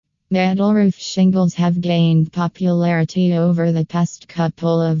Metal roof shingles have gained popularity over the past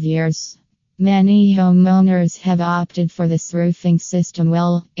couple of years. Many homeowners have opted for this roofing system.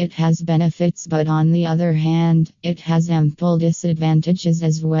 Well, it has benefits, but on the other hand, it has ample disadvantages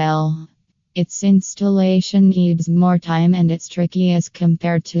as well. Its installation needs more time and it's tricky as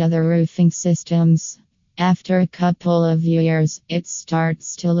compared to other roofing systems. After a couple of years, it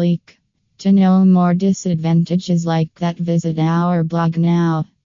starts to leak. To know more disadvantages like that, visit our blog now.